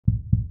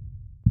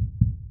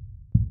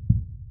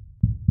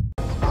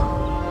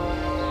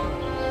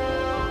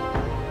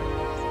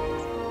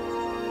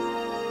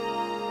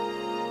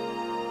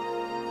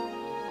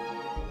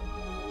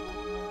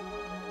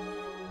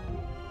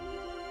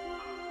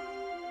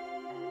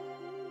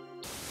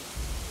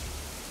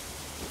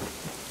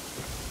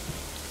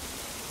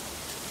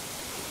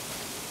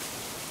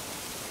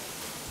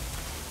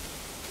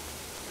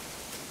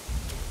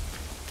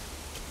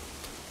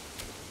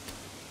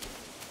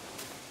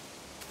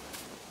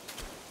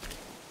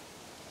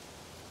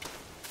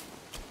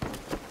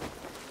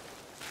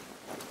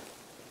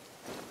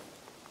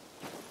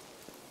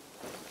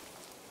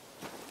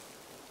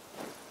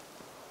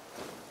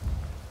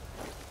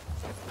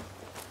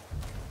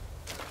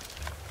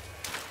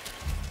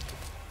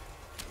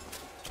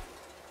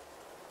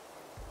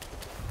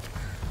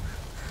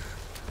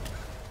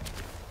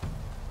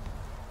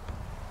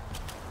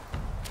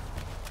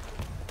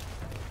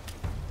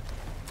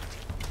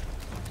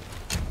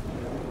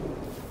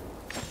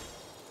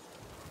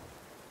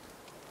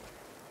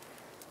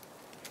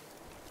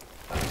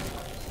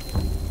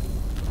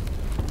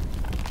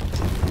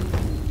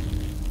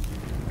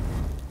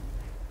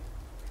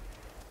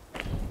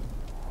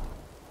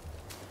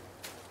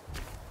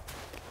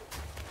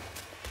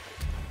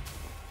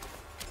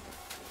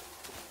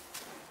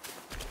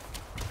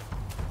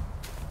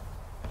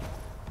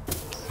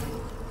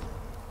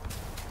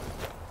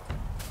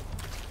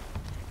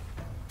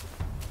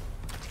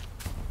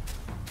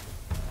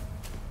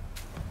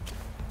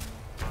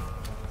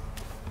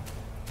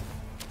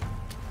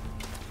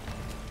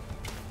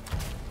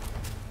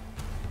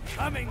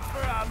coming for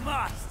our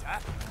master.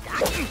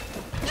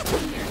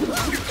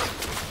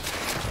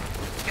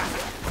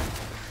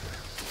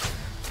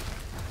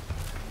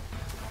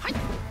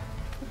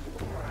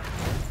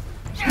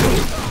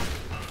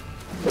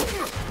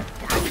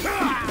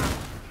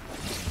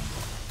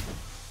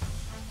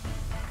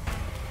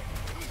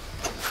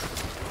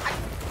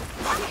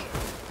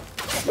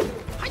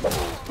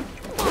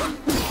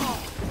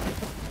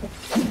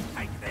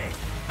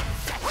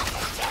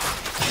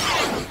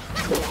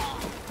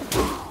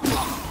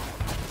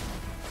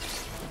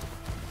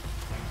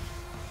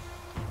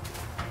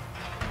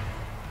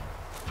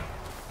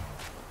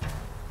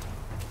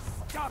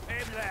 Stop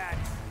him,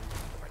 lads!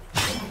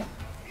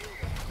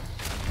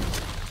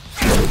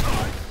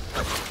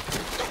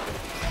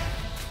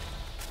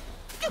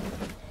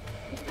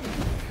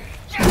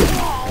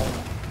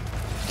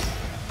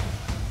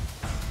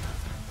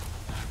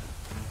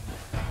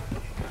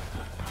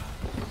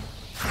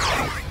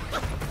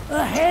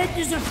 Ahead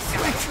is a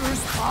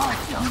treacherous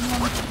path, young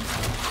one.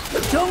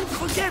 Don't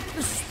forget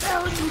the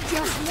spell you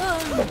just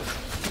learned.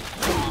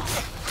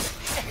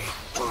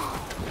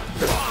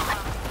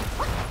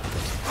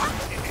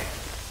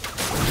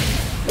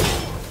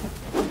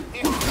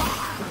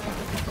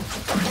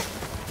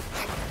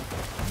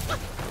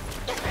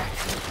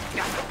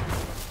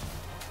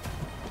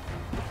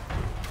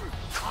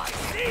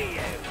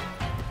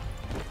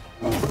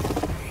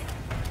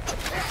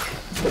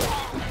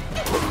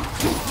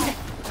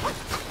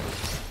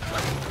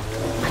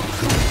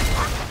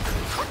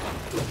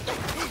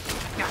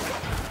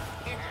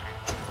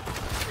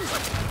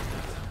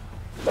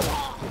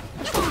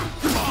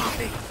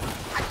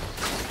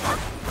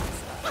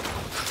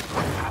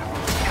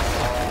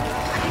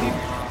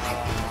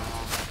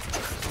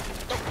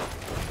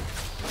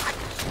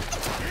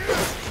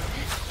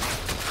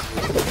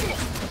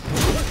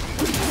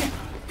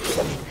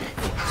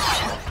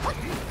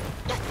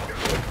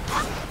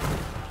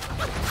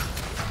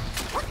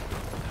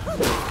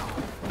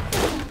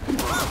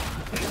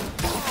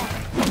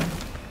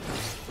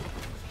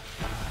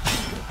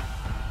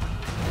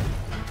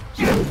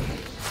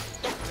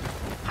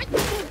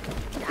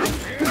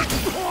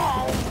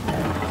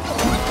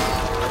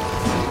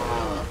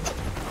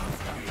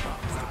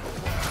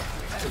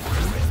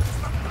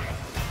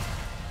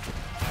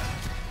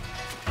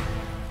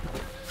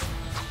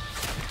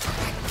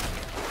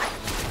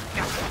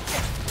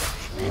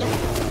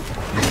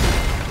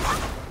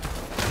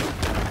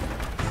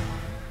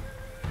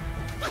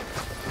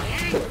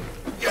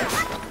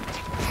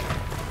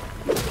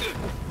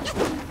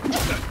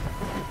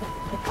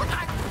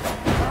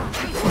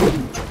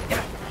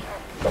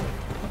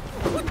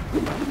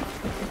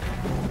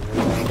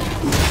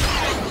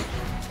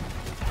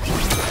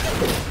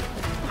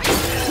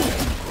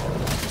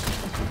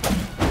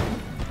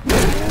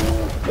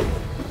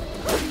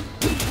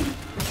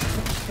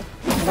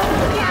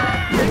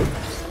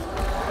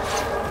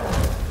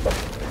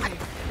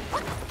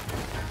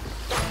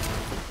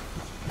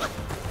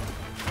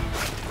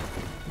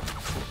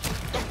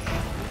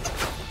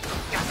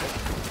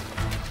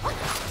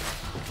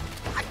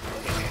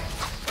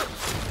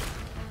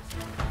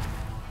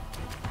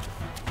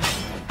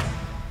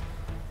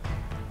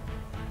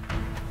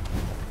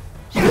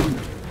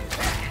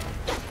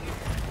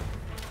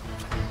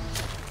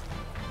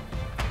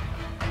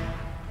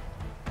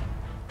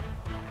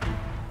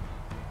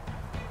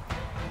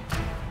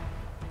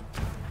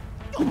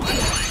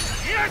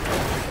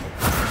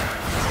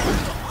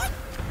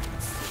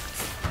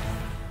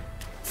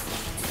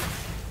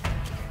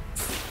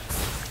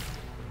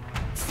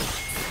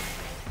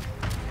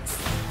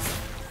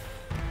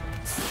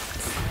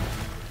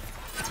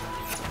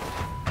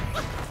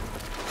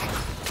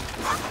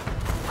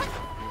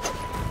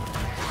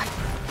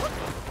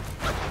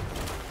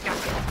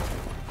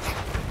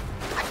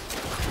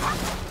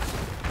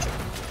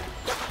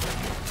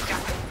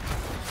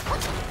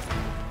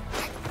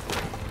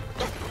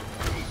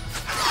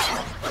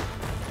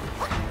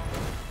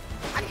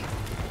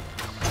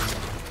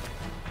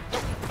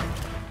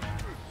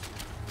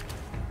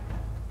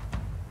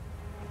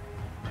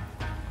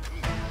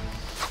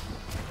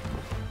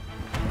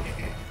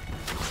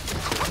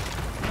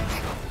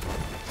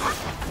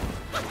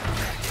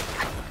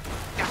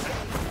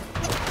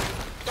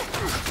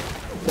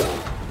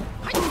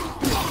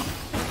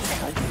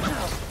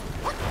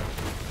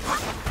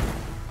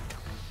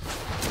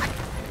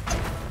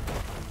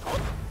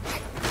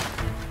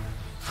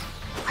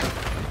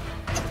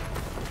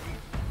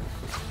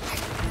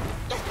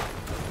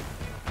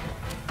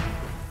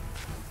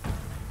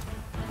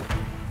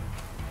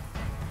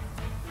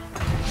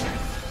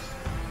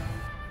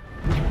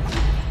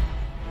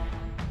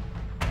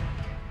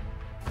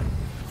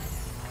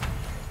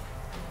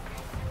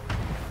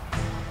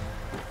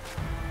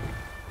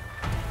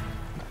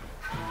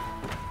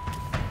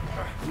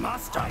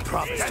 I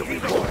promise to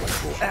reward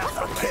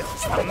whoever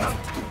kills the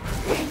mountain.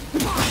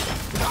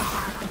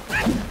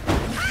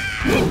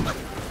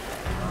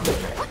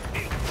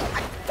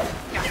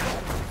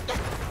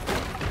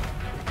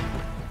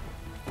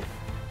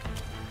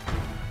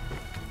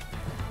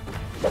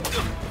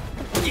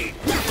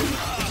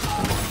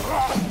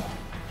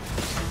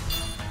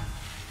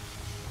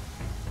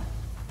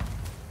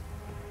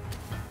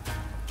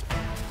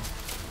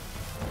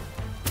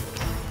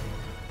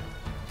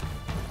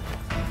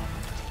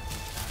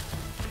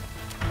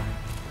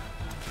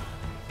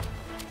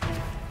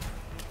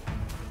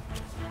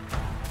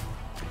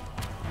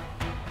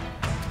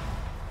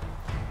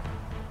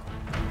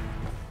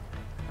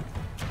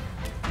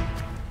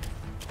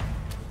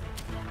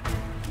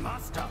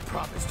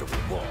 promise to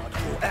reward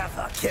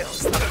whoever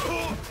kills them.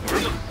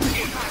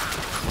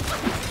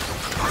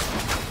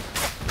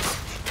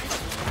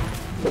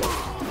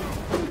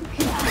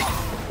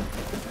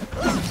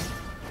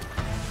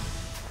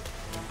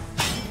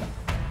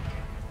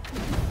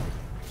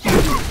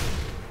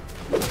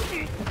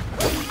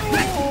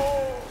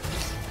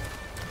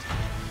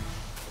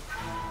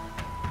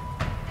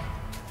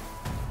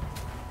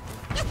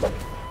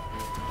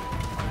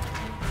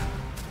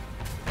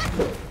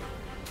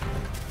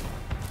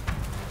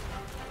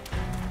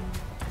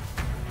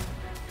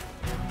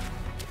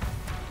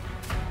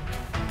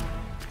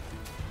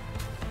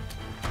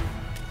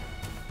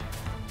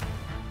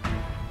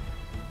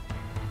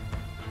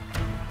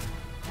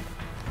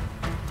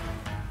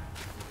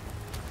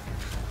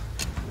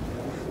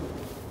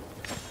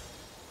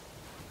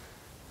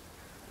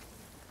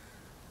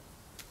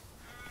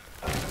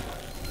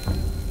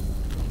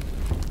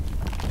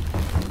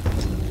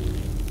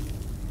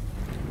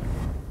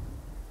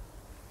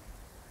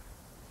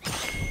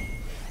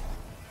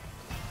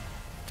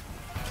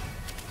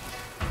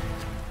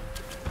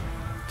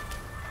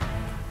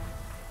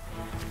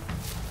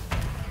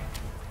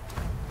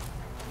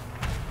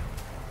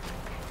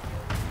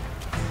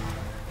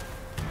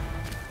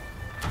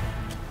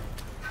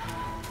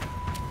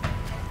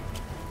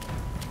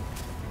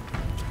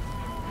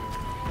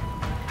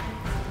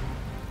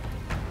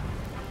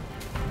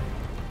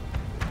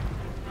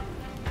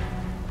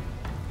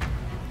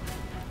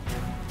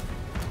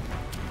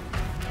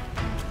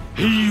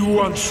 He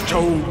once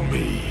told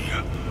me,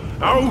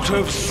 out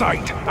of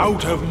sight,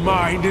 out of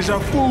mind is a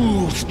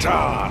fool's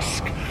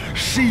task.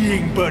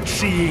 Seeing but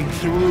seeing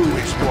through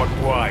is what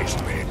wise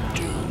men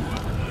do.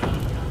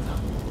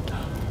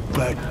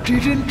 But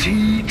didn't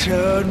he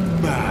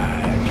turn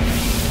mad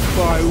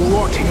by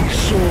what he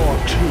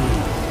saw too?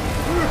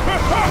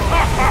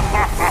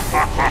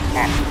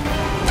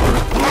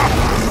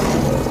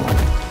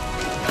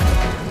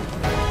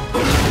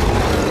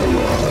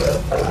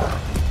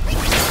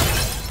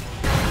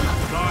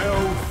 My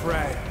old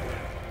friend,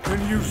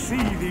 can you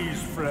see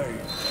these flames?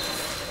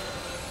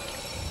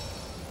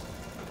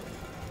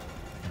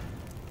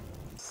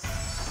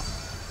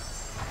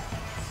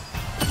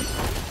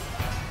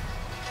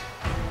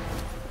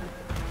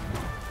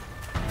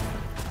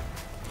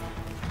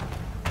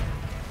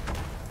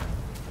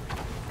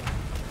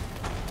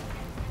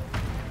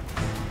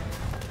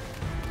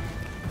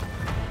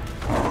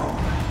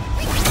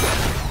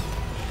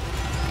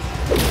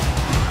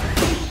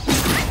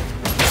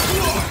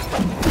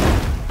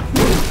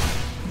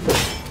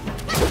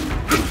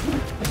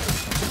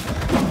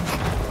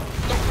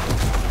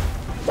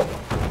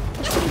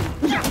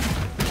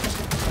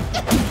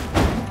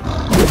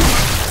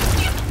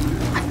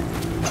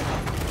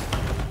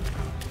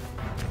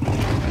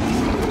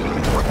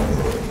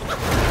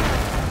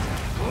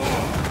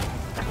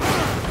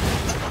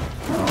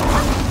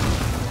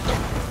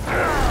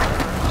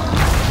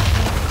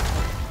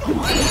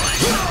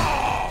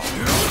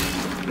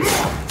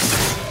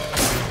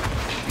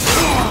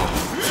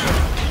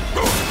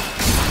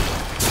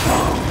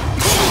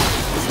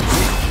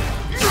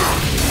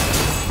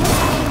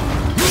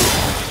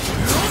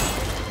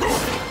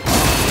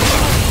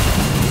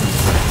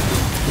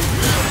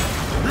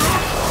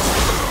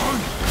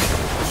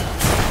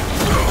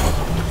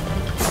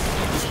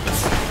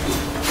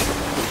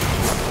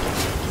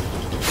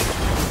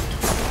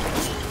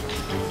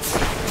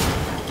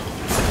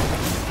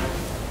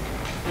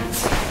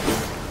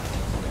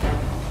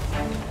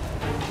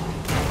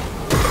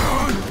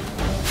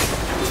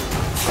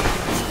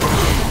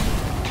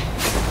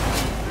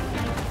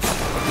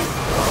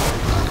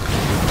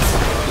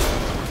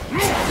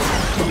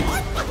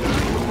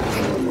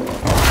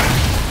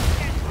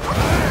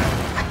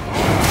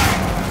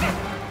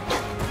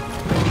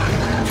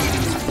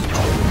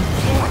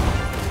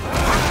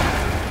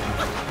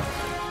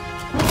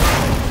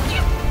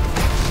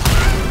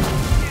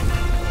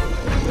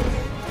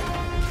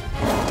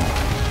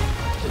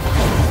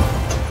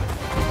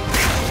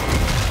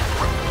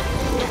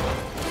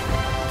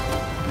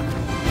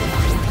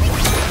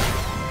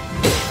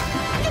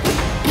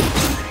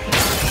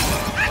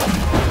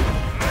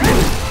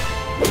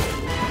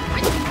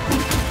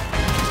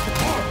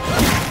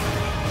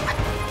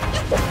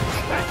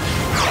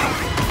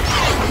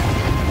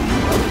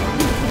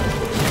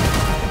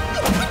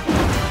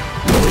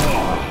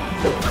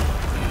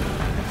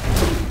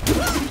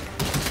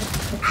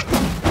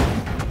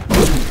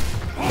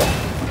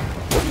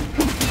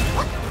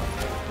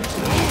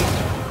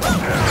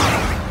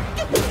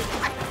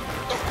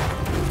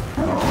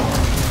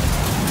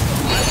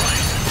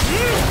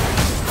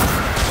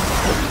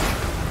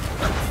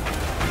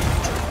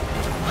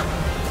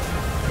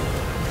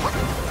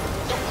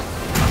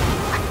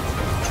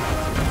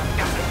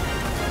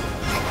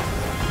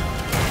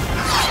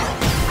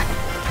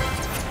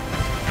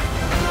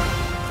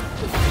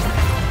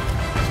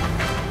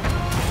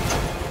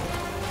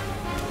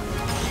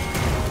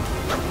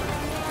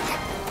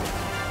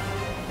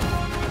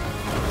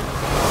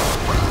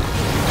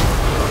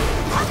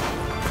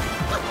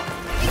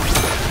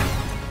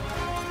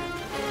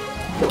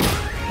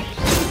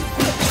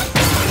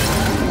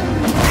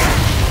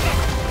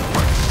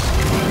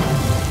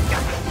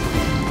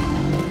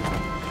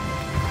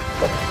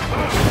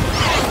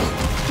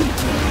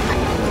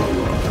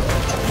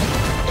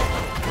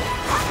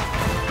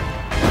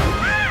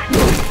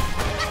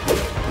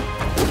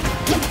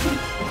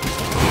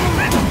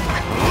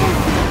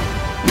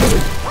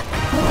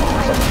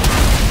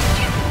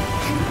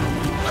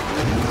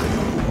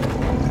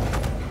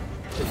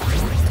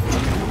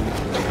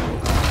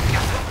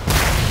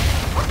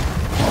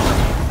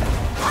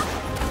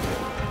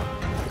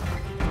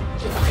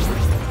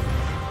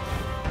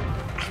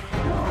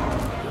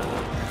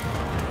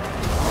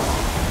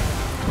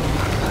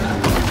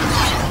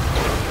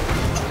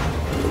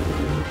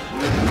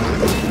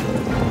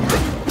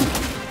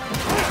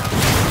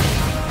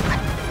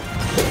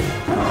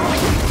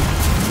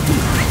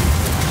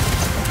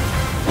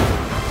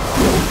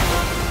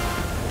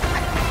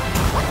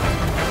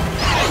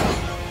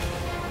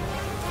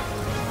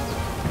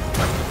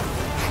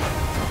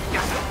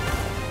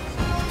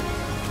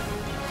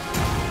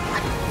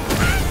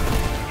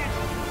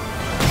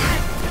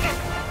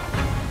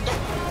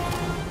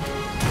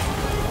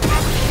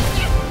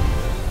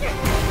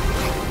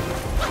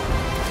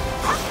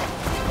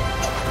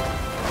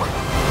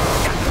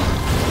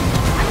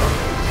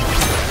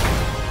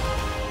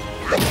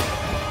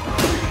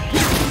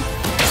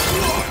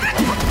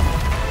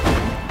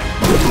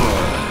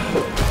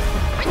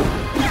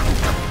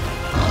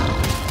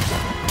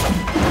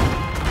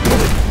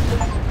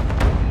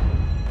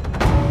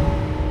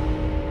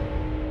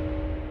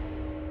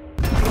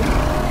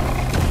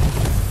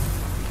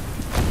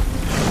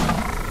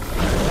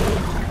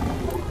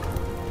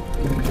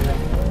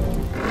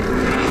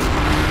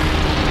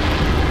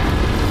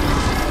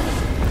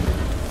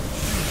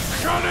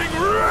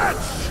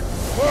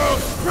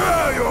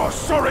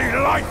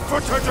 fight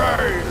for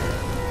today!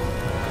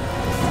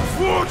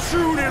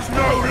 Fortune is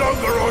no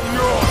longer on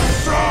your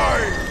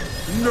side!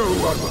 No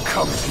one will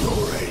come to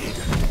your aid.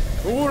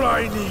 All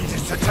I need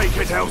is to take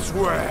it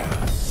elsewhere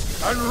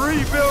and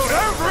rebuild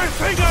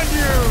everything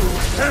anew!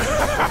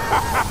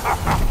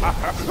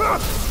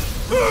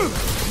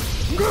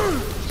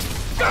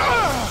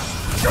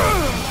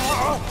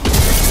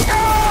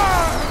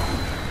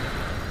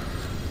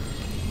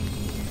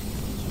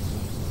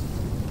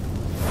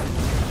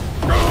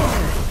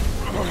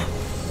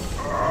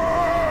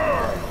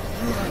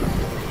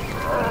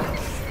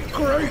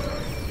 Great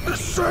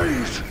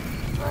sage!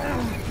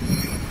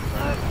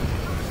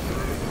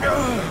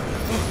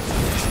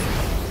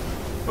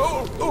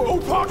 Oh,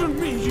 pardon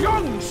me,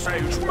 young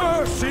sage!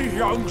 Mercy,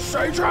 young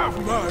sage, have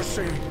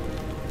mercy!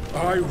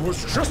 I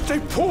was just a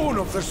pawn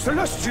of the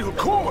celestial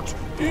court.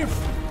 If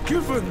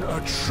given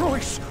a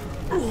choice,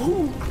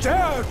 who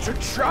dared to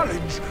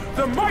challenge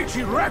the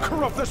mighty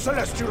wrecker of the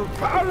celestial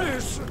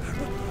palace?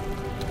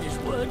 His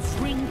words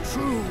ring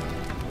true.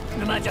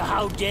 No matter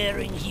how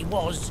daring he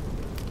was,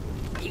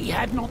 he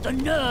had not the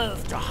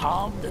nerve to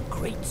harm the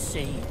great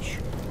sage.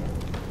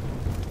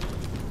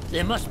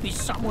 There must be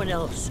someone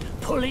else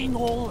pulling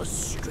all the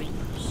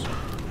strings.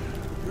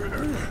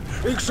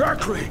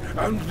 Exactly,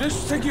 and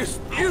this thing is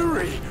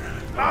eerie.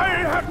 I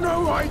had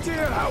no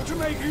idea how to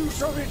make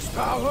use of its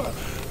power.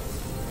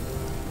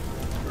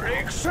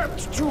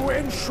 Except to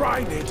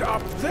enshrine it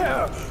up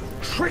there,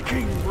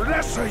 tricking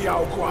lesser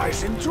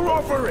Yaoguais into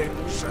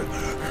offerings.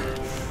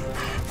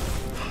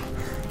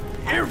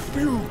 If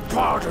you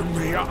pardon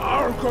me,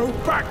 I'll go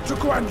back to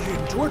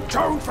Guanyin to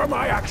atone for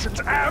my actions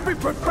and be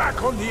put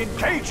back on the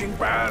engaging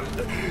band.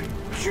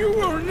 You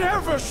will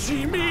never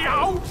see me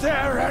out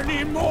there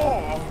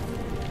anymore.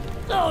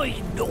 Oh,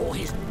 ignore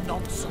his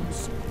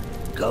nonsense.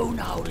 Go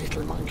now,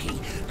 little monkey.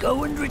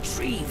 Go and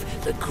retrieve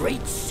the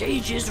great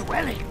sage's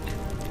relic.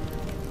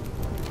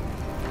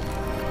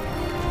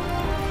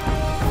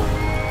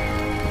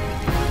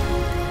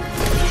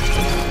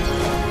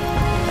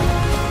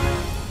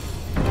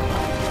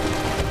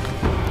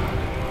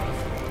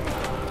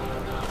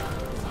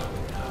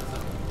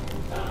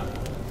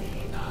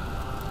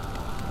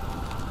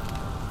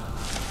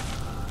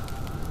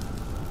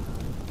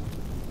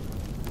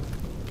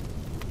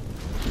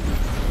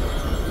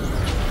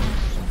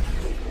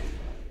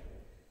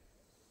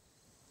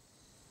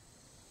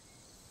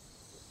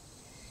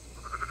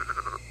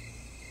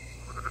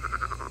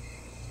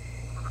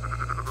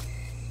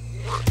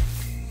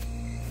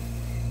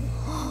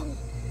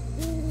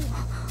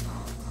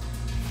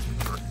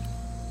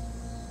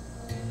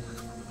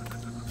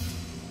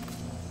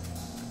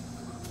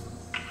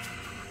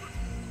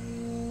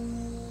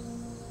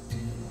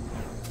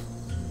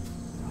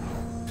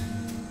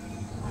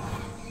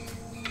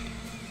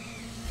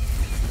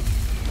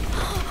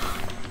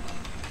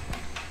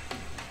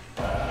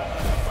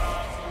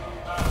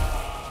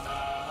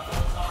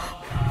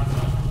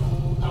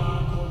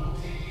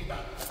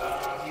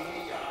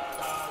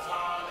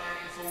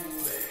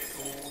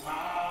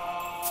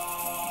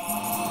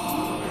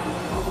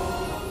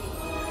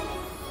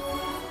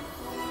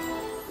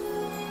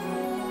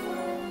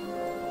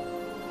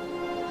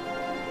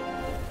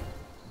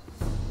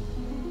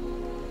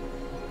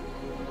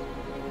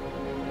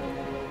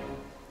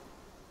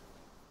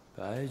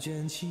百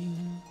卷情，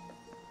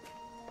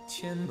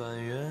千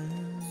般缘，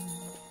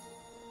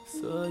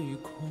色与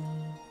空，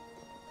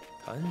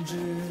弹指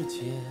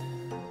间。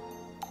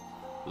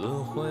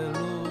轮回路，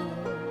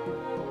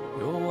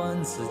有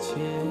万次劫，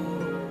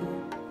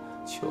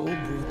求不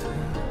得，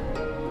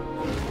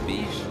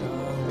闭上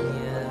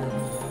眼，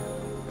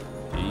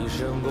一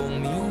生功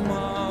名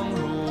忙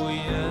如烟，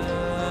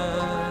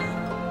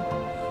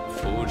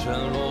浮沉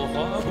落花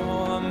断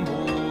不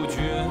绝。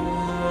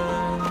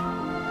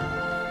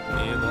 涅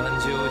槃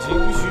究竟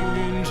寻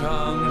常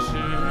事，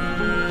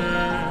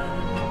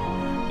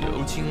有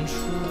情处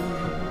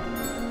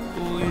不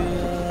远。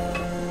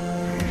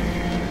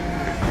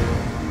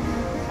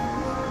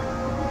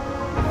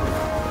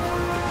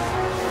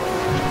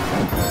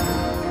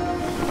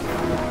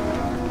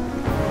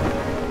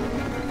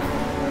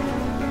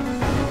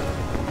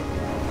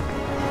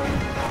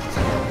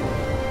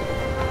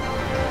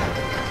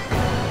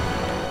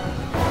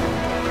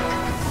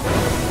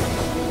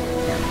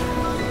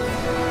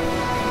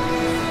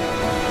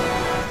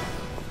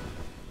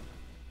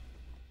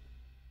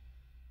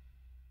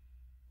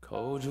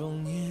口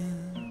中念，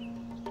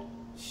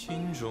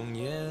心中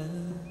言，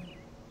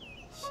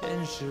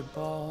现世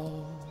报，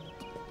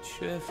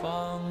却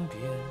方便。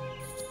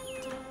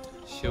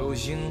修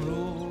行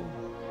路，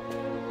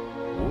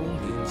无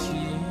名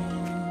情，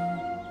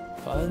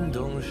幡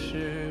动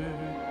时，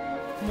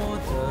莫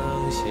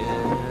等闲。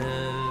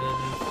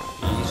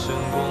一生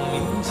功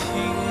名情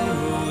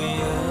如烟，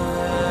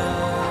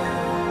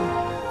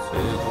最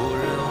后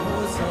人物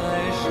在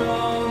少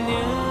年。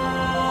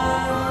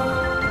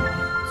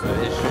 最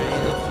是萤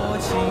火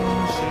情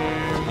失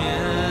眠，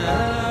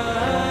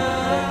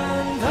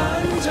谈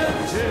真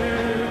挚，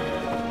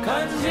看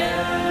见。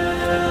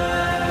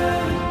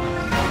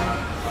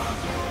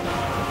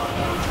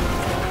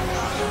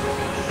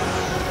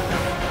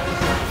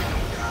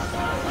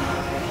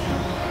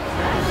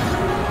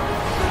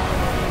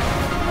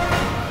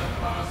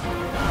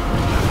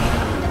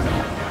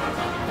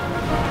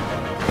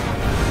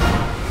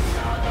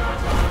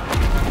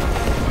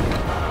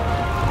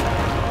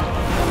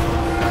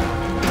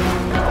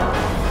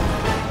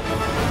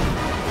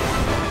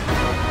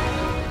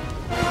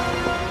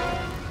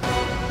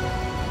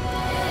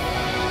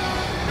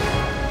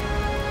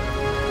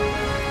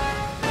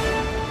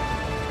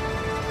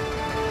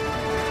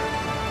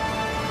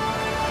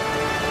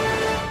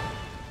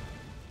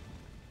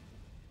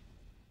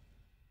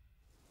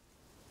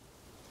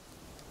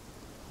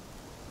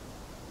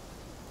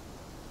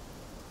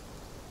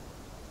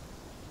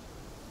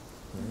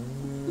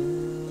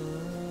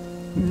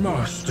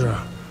Master,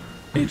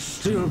 it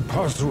still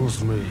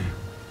puzzles me.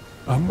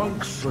 A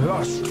monk's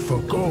lust for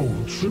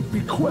gold should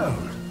be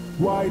quelled.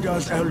 Why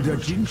does Elder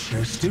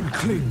Jinche still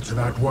cling to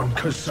that one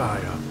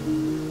Kasaya?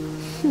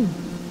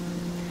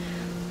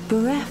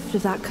 Bereft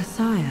of that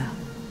Kasaya,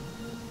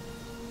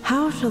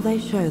 how shall they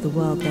show the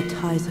world their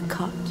ties are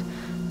cut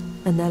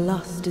and their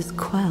lust is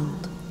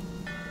quelled?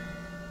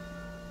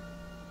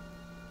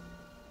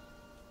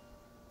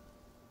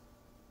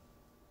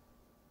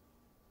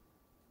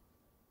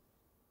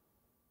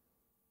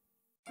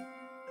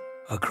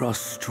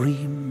 Across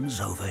streams,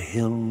 over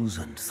hills,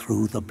 and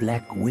through the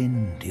black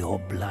wind your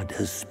blood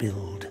has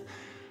spilled.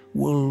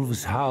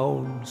 Wolves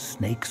howl,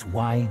 snakes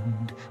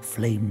wind,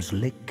 flames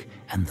lick,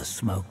 and the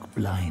smoke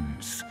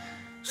blinds.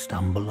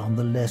 Stumble on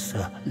the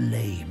lesser,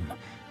 lame,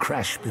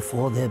 crash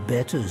before their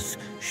betters,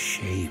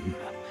 shame.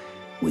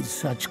 With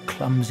such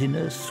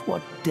clumsiness,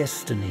 what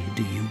destiny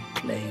do you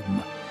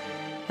claim?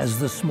 As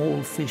the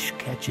small fish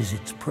catches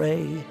its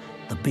prey,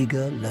 the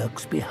bigger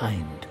lurks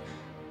behind.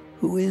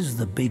 Who is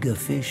the bigger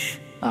fish?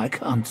 I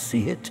can't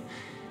see it.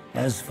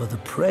 As for the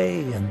prey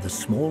and the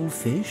small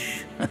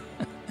fish,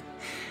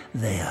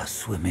 they are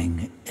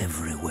swimming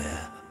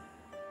everywhere.